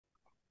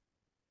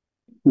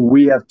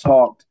We have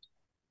talked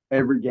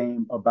every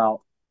game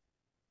about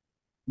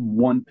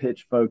one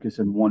pitch focus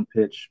and one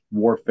pitch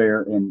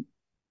warfare and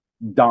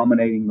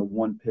dominating the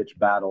one pitch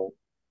battle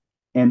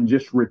and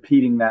just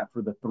repeating that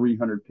for the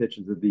 300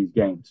 pitches of these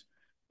games.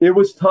 It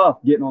was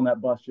tough getting on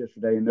that bus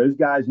yesterday, and those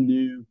guys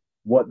knew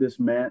what this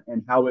meant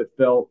and how it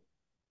felt.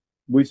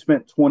 We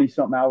spent 20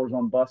 something hours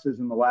on buses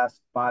in the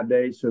last 5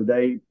 days. So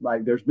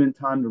there's been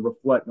time to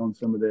reflect on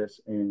some of this.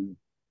 And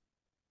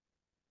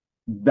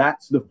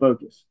that's the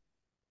focus.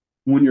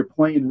 When you're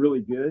playing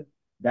really good,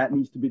 that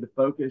needs to be the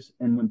focus.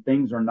 And when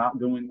things are not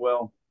going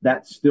well,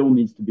 that still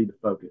needs to be the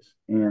focus.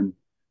 And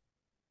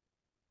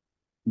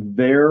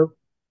their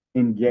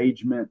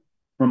engagement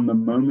from the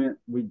moment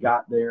we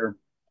got there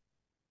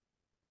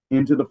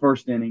into the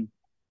first inning,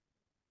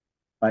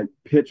 like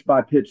pitch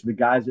by pitch, the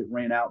guys that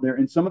ran out there.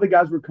 And some of the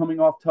guys were coming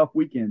off tough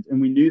weekends,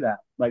 and we knew that.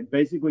 Like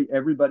basically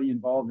everybody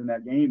involved in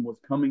that game was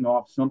coming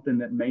off something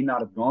that may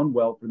not have gone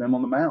well for them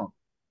on the mound.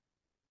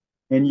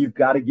 And you've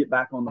got to get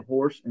back on the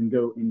horse and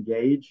go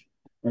engage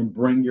and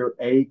bring your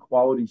A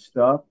quality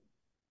stuff.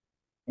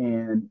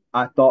 And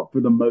I thought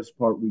for the most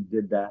part we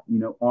did that.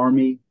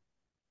 Army,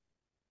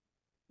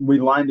 we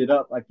lined it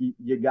up like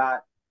you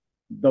got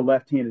the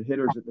left-handed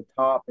hitters at the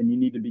top, and you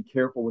need to be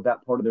careful with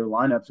that part of their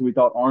lineup. So we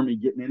thought Army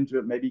getting into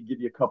it, maybe give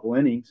you a couple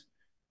innings.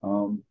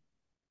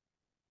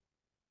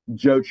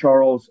 Joe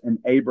Charles and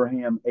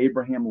Abraham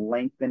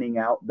lengthening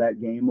out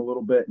that game a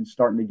little bit and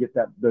starting to get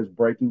those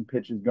breaking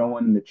pitches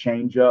going and the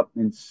changeup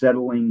and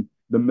settling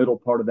the middle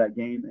part of that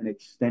game and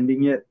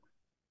extending it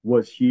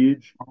was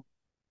huge.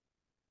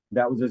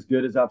 That was as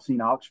good as I've seen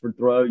Oxford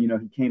throw. He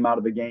came out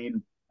of the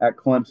game at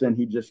Clemson.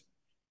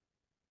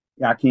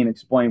 I can't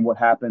explain what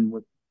happened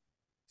with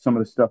some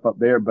of the stuff up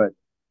there, but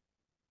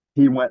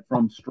he went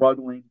from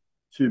struggling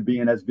to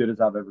being as good as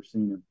I've ever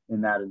seen him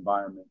in that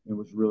environment. It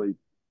was really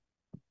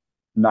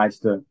nice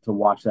to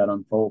watch that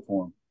unfold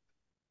for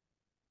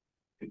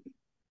him.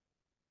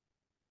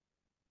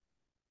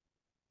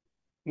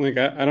 Like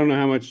I don't know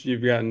how much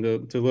you've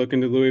gotten to look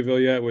into Louisville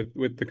yet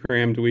with the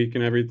crammed week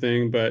and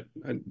everything, but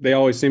they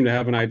always seem to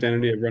have an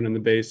identity of running the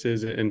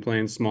bases and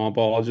playing small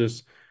ball.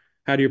 Just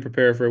how do you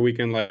prepare for a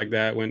weekend like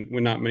that when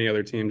not many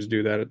other teams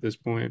do that at this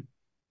point?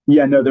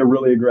 Yeah, no, they're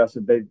really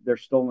aggressive. Their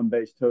stolen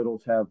base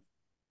totals have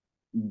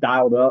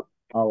dialed up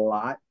a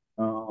lot.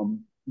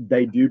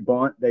 They do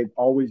bunt. They've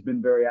always been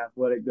very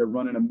athletic. They're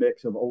running a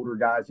mix of older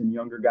guys and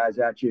younger guys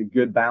at you.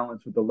 Good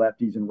balance with the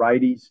lefties and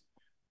righties.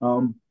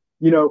 Um,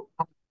 you know,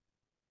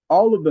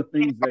 all of the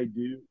things they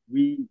do,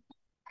 we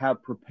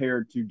have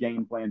prepared to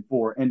game plan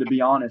for. And to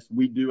be honest,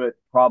 we do it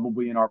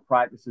probably in our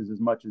practices as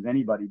much as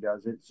anybody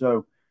does it.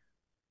 So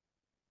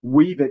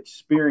we've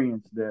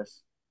experienced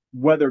this.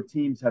 Whether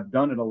teams have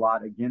done it a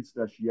lot against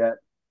us yet,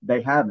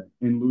 they haven't.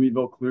 And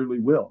Louisville clearly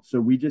will.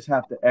 So we just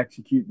have to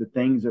execute the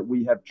things that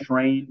we have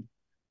trained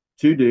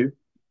to do.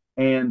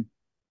 And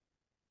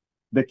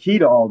the key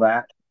to all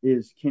that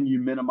is, can you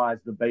minimize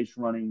the base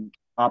running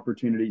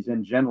opportunities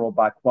in general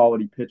by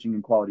quality pitching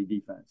and quality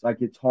defense? Like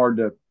it's hard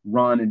to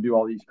run and do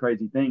all these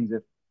crazy things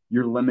if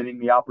you're limiting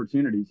the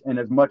opportunities. And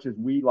as much as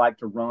we like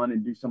to run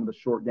and do some of the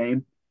short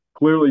game,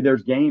 clearly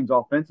there's games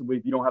offensively.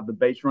 If you don't have the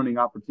base running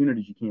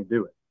opportunities, you can't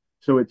do it.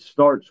 So it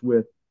starts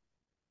with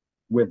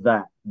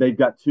that. They've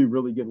got two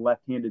really good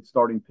left-handed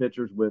starting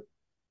pitchers with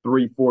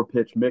 3-4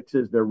 pitch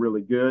mixes. They're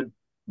really good.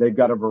 They've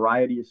got a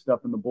variety of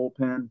stuff in the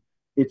bullpen.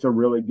 It's a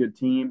really good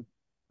team.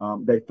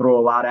 They throw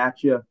a lot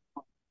at you,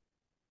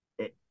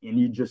 and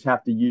you just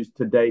have to use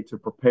today to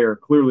prepare.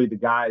 Clearly, the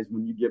guys,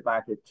 when you get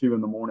back at 2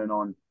 in the morning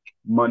on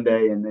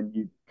Monday, and then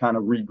you kind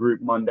of regroup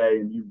Monday,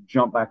 and you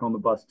jump back on the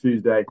bus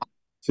Tuesday.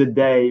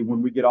 Today,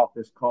 when we get off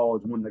this call,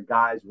 is when the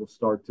guys will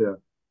start to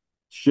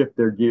shift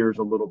their gears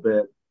a little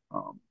bit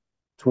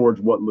towards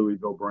what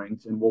Louisville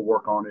brings, and we'll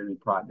work on it in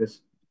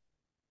practice.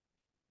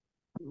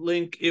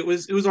 Link, it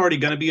was already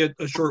going to be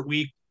a short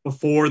week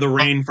before the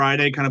rain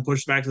Friday kind of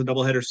pushed back to the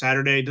doubleheader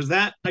Saturday. Does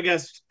that, I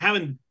guess,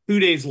 having 2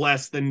 days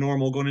less than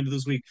normal going into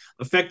this week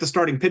affect the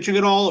starting pitching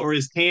at all, or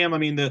is Cam, I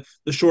mean, the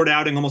short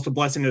outing almost a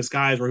blessing in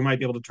disguise where he might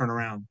be able to turn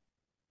around?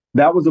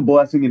 That was a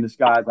blessing in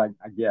disguise,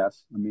 I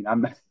guess. I mean,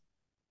 I'm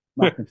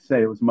not going to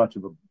say it was much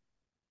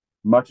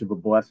of a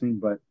blessing,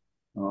 but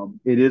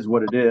it is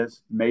what it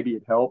is. Maybe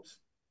it helps.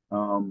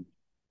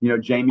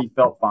 Jamie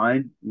felt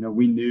fine.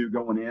 We knew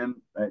going in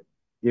that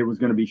it was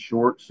going to be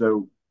short.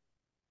 So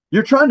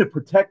you're trying to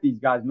protect these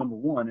guys, number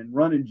one, and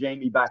running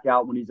Jamie back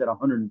out when he's at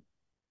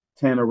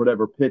 110 or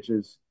whatever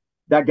pitches.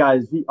 That guy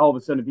is all of a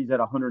sudden, if he's at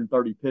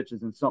 130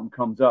 pitches and something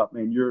comes up,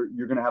 man, you're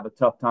going to have a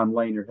tough time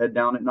laying your head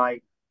down at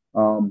night.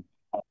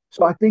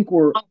 So I think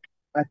we're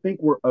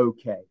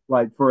okay.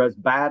 Like for as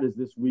bad as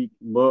this week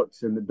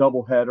looks and the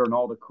doubleheader and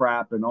all the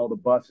crap and all the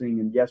busing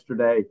and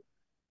yesterday,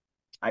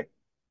 I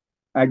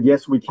I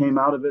guess we came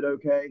out of it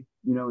okay,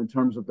 in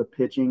terms of the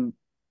pitching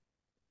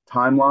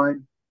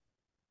timeline.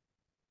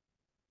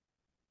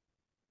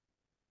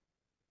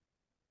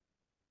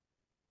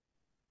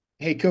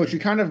 Hey, coach, you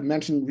kind of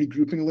mentioned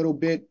regrouping a little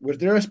bit. Was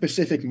there a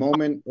specific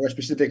moment or a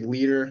specific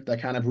leader that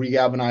kind of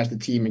regalvanized the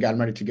team and got them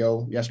ready to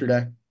go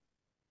yesterday?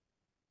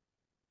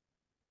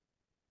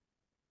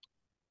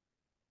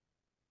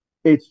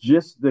 It's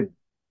just the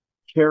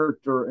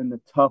character and the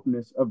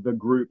toughness of the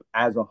group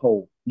as a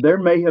whole. There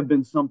may have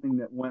been something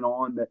that went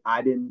on that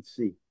I didn't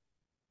see.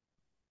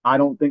 I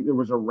don't think there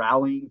was a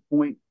rallying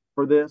point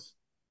for this.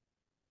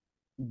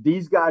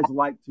 These guys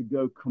like to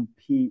go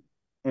compete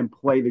and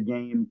play the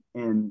game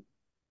and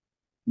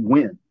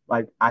win.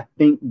 Like, I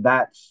think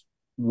that's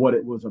what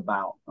it was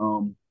about.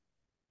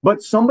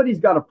 But somebody's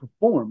got to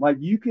perform. Like,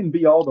 you can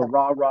be all the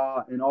rah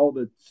rah and all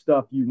the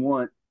stuff you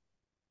want.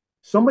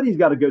 Somebody's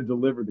got to go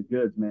deliver the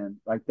goods, man.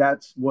 Like,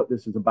 that's what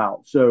this is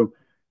about. So,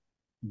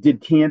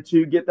 did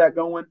Cantu get that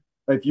going?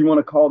 If you want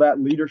to call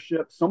that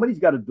leadership, somebody's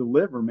got to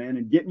deliver, man,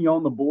 and getting you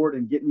on the board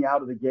and getting you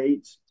out of the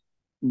gates.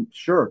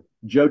 Sure,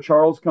 Joe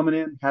Charles coming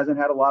in hasn't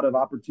had a lot of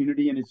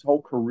opportunity in his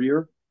whole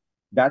career.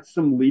 That's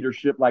some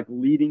leadership, like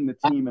leading the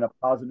team in a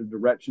positive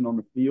direction on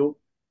the field.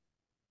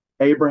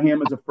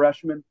 Abraham is a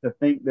freshman. To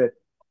think that,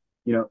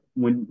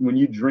 when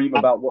you dream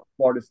about what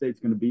Florida State's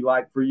going to be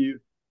like for you,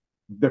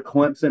 the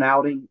Clemson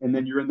outing, and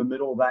then you're in the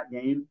middle of that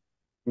game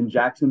in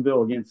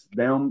Jacksonville against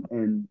them,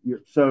 and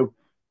so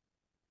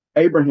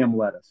Abraham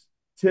led us,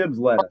 Tibbs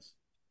led us,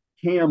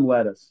 Cam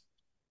led us.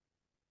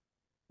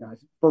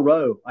 Guys,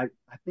 Faroe, I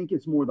think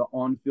it's more the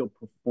on-field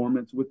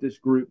performance with this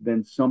group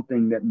than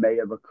something that may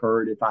have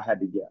occurred if I had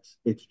to guess.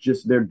 It's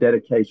just their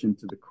dedication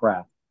to the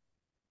craft.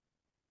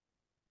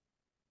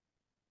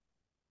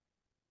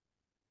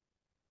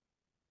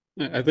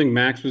 I think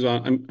Max was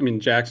on. I mean,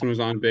 Jackson was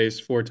on base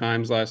 4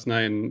 times last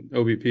night and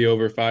OBP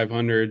over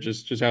 500.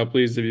 Just how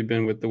pleased have you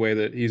been with the way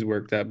that he's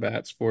worked at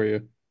bats for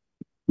you?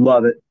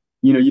 Love it.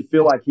 You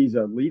feel like he's a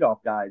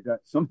leadoff guy.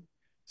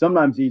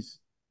 Sometimes he's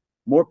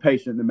more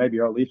patient than maybe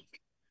our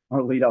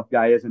leadoff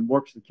guy is and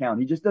works the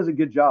count. He just does a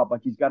good job.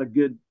 Like, he's got a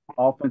good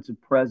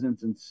offensive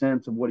presence and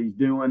sense of what he's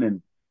doing,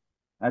 and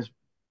has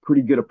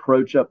pretty good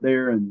approach up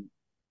there, and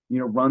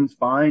runs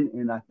fine.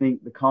 And I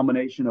think the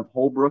combination of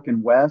Holbrook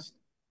and West,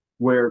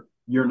 where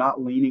you're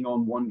not leaning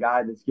on one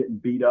guy that's getting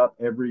beat up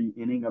every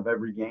inning of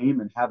every game,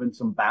 and having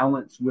some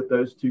balance with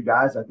those two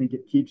guys, I think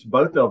it keeps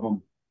both of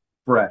them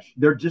fresh.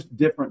 They're just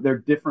different. They're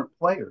different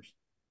players.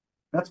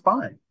 That's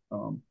fine.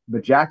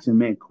 But Jackson,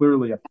 man,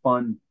 clearly a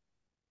fun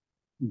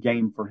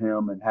game for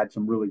him, and had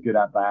some really good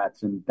at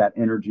bats, and that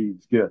energy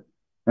is good.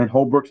 And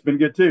Holbrook's been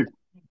good too.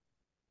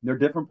 They're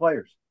different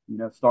players,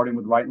 starting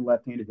with right and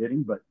left-handed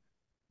hitting, but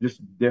just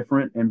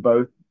different, and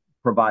both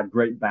provide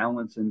great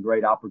balance and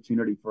great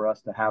opportunity for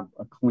us to have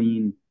a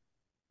clean,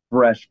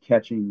 fresh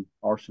catching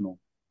arsenal.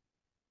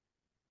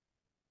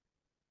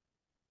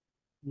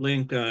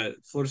 Link,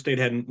 Florida State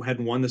hadn't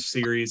won the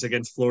series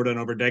against Florida in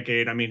over a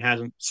decade. I mean,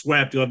 hasn't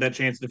swept. You'll have that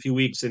chance in a few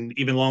weeks, and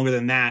even longer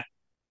than that.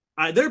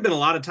 There have been a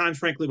lot of times,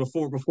 frankly,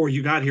 before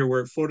you got here,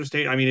 where Florida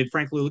State, I mean, it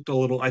frankly looked a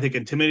little, I think,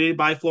 intimidated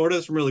by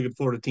Florida. Some really good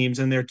Florida teams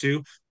in there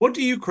too. What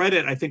do you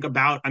credit, I think,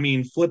 about, I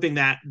mean, flipping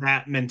that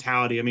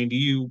mentality? I mean, do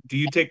you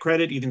take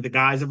credit? Do you think the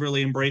guys have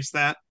really embraced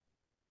that?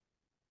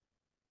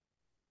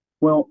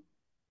 Well,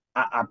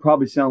 I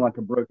probably sound like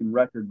a broken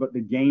record, but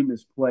the game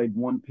is played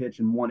one pitch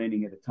and one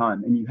inning at a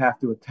time, and you have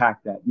to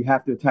attack that. You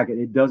have to attack it.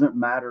 It doesn't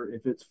matter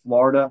if it's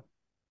Florida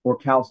or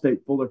Cal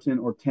State Fullerton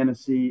or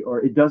Tennessee,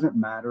 or it doesn't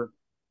matter.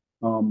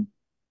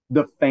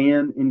 The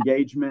fan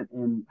engagement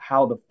and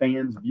how the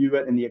fans view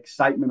it and the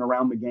excitement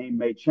around the game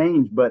may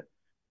change. But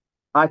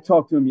I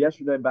talked to him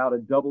yesterday about a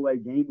double-A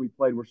game we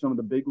played where some of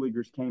the big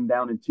leaguers came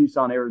down in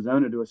Tucson,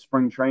 Arizona to a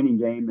spring training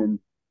game, and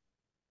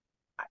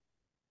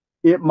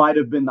it might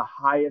have been the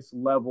highest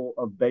level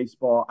of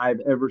baseball I've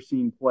ever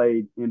seen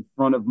played in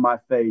front of my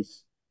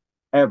face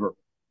ever.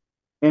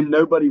 And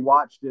nobody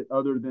watched it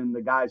other than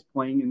the guys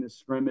playing in this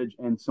scrimmage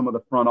and some of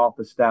the front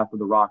office staff of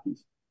the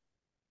Rockies.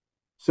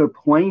 So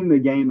playing the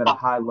game at a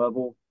high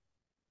level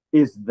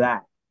is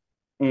that.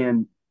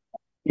 And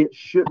it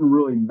shouldn't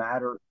really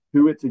matter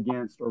who it's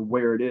against or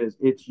where it is.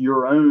 It's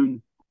your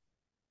own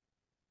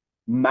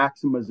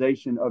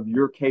maximization of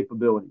your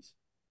capabilities,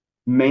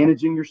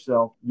 managing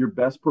yourself, your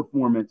best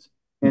performance,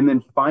 and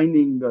then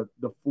finding the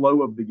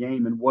flow of the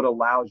game and what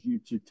allows you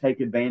to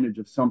take advantage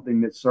of something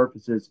that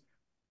surfaces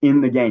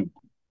in the game.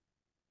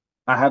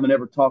 I haven't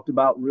ever talked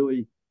about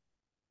really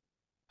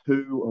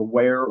who or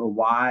where or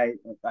why.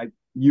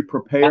 You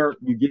prepare,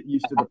 you get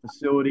used to the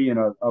facility and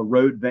a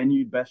road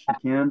venue best you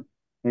can,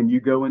 and you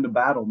go into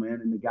battle,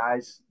 man. And the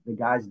guys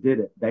did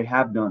it. They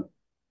have done it.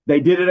 They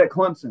did it at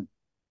Clemson.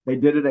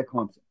 It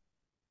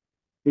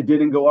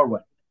didn't go our way.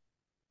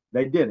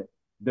 They did it.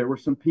 There were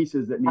some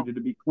pieces that needed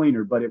to be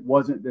cleaner, but it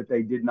wasn't that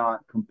they did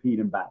not compete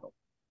in battle.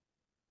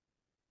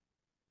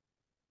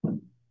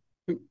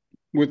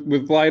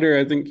 With Leiter,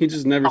 I think he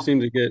just never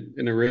seemed to get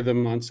in a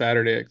rhythm on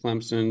Saturday at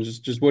Clemson.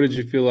 Just what did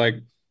you feel like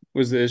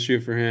was the issue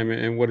for him,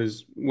 and what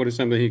is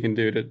something he can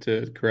do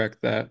to correct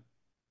that?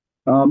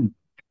 Kind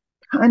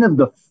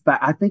of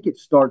I think it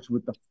starts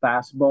with the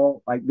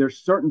fastball. Like, there's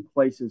certain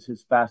places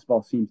his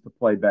fastball seems to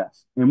play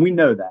best, and we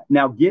know that.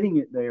 Now, getting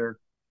it there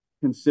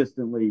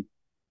consistently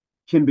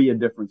can be a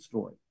different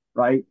story,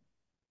 right?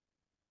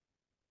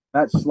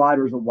 That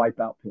slider is a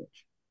wipeout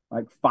pitch.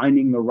 Like,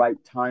 finding the right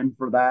time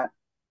for that,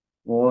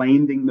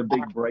 landing the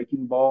big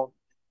breaking ball.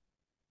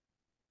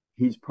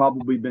 he's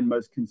probably been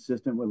most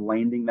consistent with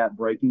landing that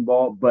breaking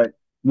ball. But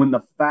when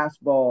the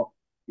fastball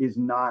is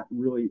not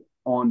really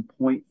on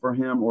point for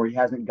him, or he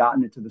hasn't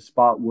gotten it to the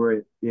spot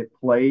where it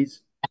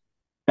plays,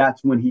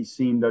 that's when he's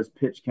seen those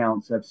pitch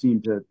counts have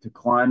seemed to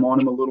climb on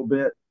him a little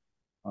bit.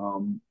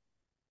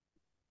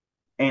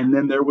 And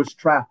then there was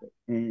traffic,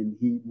 and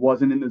he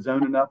wasn't in the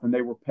zone enough, and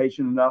they were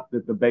patient enough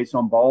that the base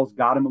on balls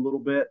got him a little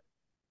bit.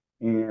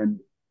 And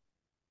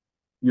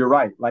you're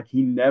right. Like,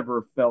 he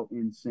never felt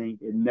in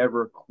sync. It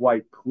never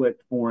quite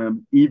clicked for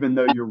him. Even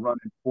though you're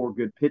running 4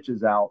 good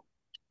pitches out,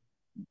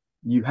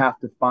 you have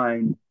to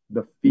find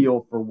the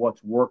feel for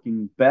what's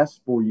working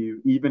best for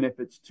you, even if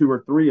it's 2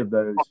 or 3 of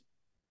those.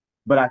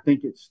 But I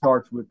think it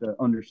starts with the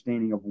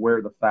understanding of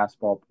where the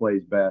fastball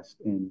plays best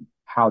and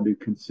how to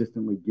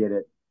consistently get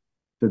it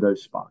to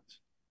those spots.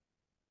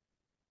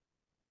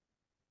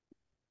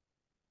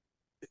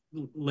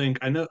 Link,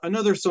 I know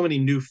there's so many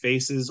new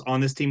faces on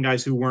this team,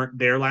 guys who weren't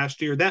there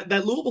last year. That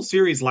Louisville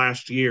series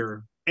last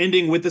year,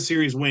 ending with the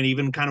series win,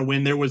 even kind of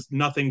when there was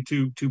nothing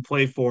to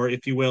play for,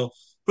 if you will.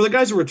 For the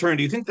guys who returned,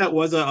 do you think that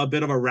was a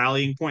bit of a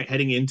rallying point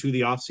heading into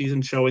the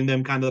offseason, showing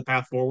them kind of the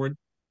path forward?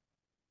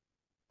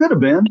 Could have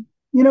been.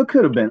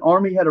 Could have been.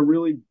 Army had a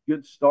really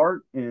good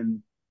start,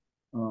 and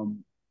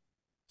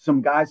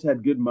some guys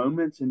had good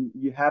moments, and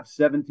you have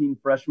 17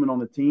 freshmen on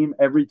the team.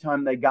 Every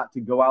time they got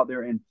to go out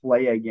there and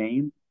play a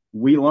game,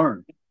 we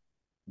learned.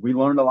 We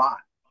learned a lot.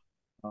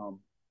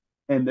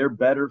 And they're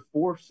better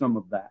for some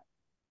of that.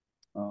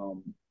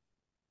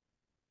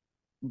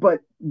 But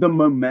the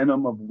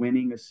momentum of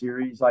winning a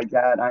series like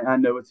that, I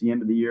know it's the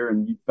end of the year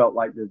and you felt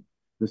like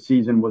the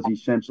season was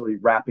essentially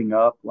wrapping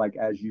up, like,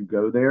 as you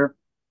go there.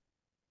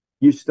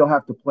 You still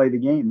have to play the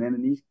game, man.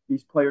 And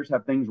these players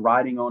have things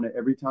riding on it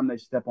every time they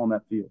step on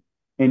that field.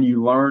 And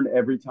you learn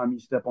every time you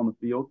step on the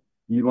field.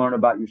 You learn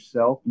about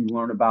yourself. You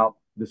learn about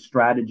the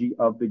strategy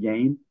of the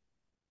game.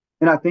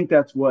 And I think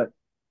that's what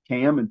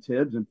Cam and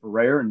Tibbs and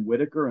Ferrer and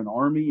Whitaker and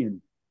Army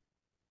and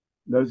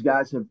those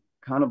guys have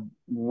kind of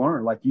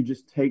learned. Like, you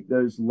just take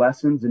those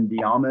lessons, and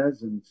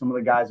Diamez and some of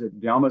the guys that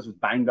Diamez was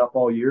banged up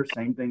all year,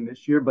 same thing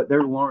this year, but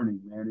they're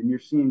learning, man. And you're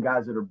seeing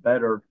guys that are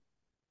better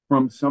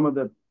from some of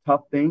the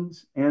tough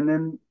things and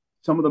then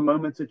some of the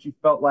moments that you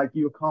felt like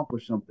you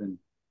accomplished something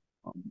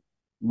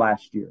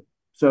last year.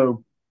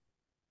 So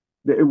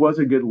it was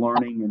a good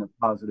learning and a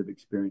positive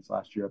experience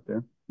last year up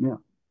there. Yeah.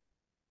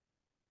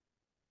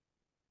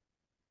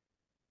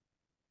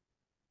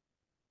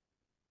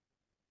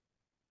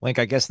 Link,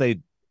 I guess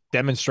they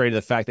demonstrated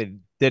the fact they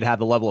did have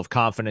the level of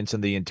confidence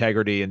and the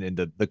integrity and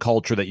the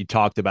culture that you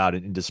talked about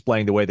in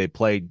displaying the way they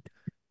played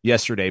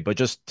yesterday. But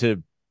just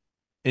to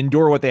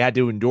endure what they had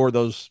to endure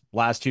those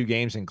last 2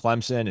 games in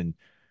Clemson and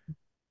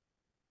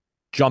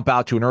jump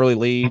out to an early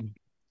lead,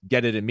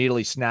 get it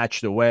immediately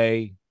snatched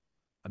away.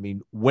 I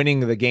mean, winning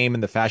the game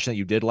in the fashion that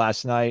you did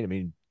last night, I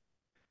mean,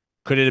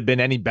 could it have been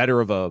any better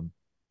of a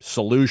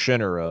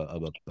solution or a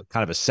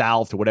kind of a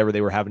salve to whatever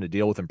they were having to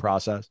deal with in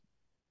process?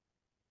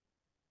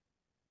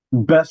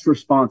 Best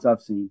response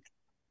I've seen.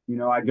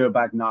 I go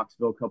back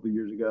Knoxville a couple of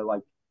years ago.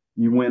 Like,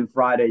 you win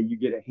Friday, you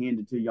get it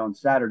handed to you on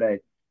Saturday.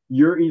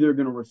 You're either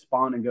going to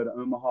respond and go to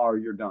Omaha or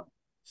you're done.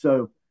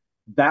 So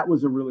that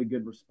was a really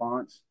good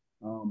response.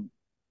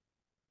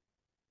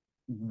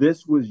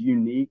 This was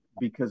unique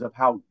because of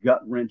how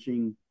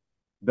gut-wrenching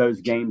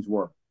those games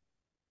were.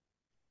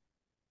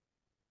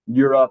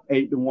 You're up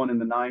 8-1 in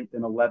the 9th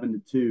and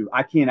 11-2.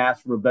 I can't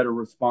ask for a better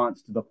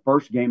response to the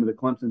first game of the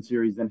Clemson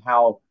series than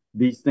how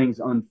these things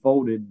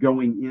unfolded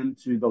going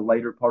into the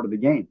later part of the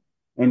game.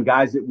 And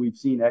guys that we've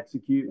seen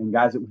execute and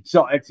guys that we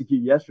saw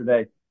execute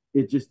yesterday,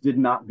 it just did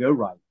not go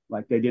right.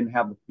 Like, they didn't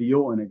have the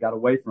feel and it got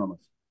away from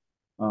us.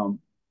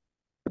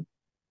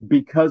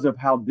 Because of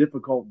how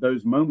difficult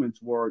those moments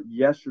were,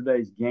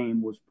 yesterday's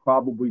game was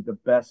probably the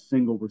best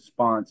single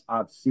response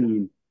I've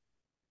seen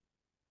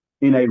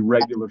in a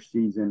regular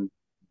season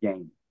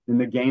game. In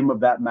the game of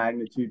that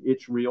magnitude,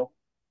 it's real.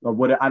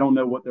 I don't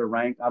know what they're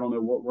ranked. I don't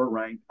know what we're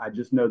ranked. I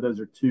just know those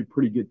are 2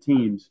 pretty good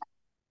teams.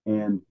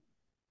 And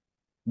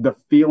the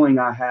feeling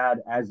I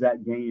had as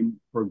that game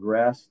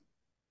progressed,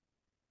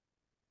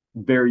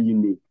 very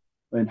unique,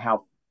 and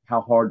how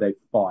hard they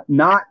fought.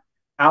 Not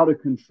out of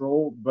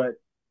control, but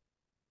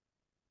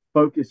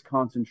focused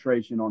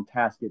concentration on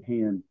task at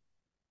hand.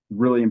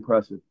 Really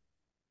impressive.